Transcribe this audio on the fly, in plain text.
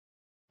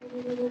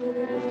We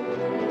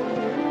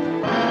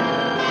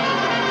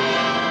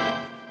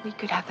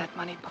could have that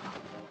money, Paul.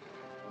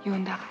 You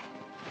and I.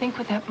 Think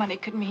what that money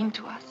could mean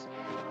to us.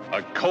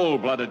 A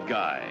cold-blooded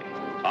guy.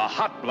 A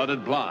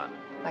hot-blooded blonde.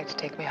 Like to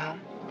take me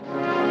home?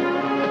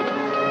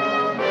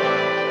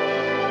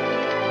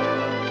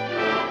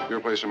 Your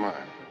place or mine?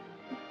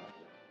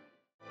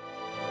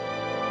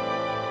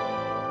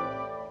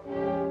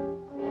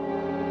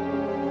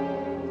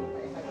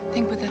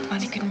 Think what that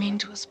money could mean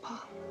to us, Paul.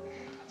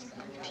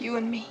 To you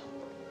and me.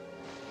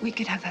 We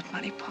could have that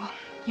money, Paul.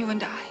 You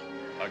and I.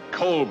 A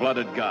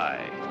cold-blooded guy.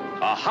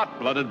 A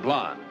hot-blooded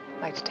blonde.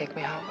 Like to take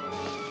me home?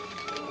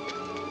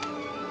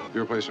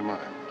 Your place or mine?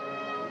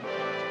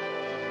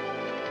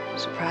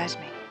 Surprise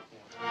me.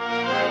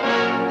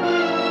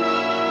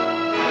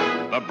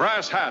 The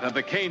brass hat of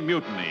the Kane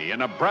Mutiny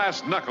in a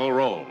brass knuckle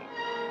role.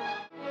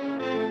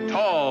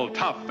 Tall,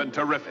 tough, and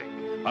terrific.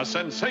 A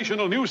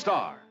sensational new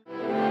star.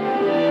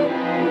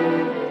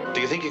 Do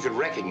you think you could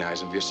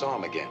recognize him if you saw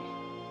him again?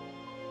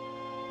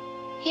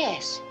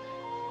 Yes,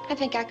 I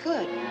think I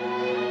could.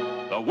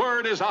 The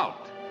word is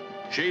out.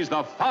 She's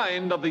the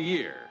find of the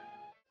year.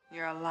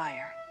 You're a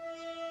liar.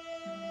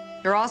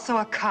 You're also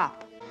a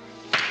cop.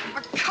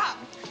 A cop!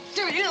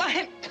 Dude, you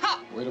lying cop!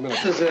 Wait a minute.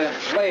 This is a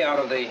layout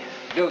of the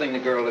building the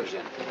girl lives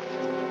in.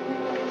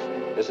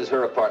 This is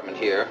her apartment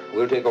here.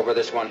 We'll take over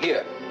this one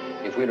here.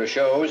 If Wheeler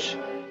shows,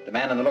 the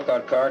man in the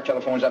lookout car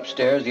telephones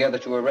upstairs. The other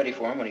two are ready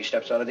for him when he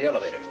steps out of the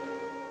elevator.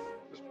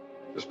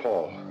 Miss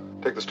Paul,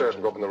 take the stairs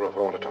and go up on the roof. I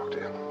want to talk to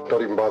you.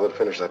 Don't even bother to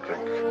finish that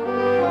drink.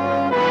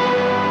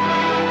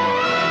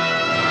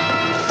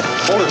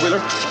 Hold it,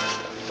 Wheeler.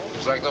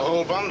 It's like the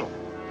whole bundle.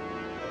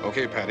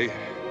 Okay, Patty.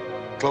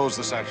 Close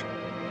the section.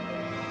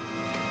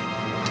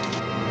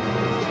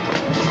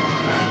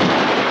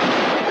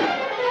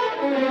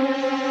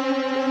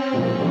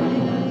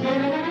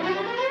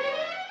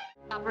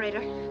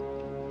 Operator,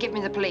 give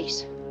me the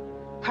police.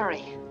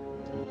 Hurry.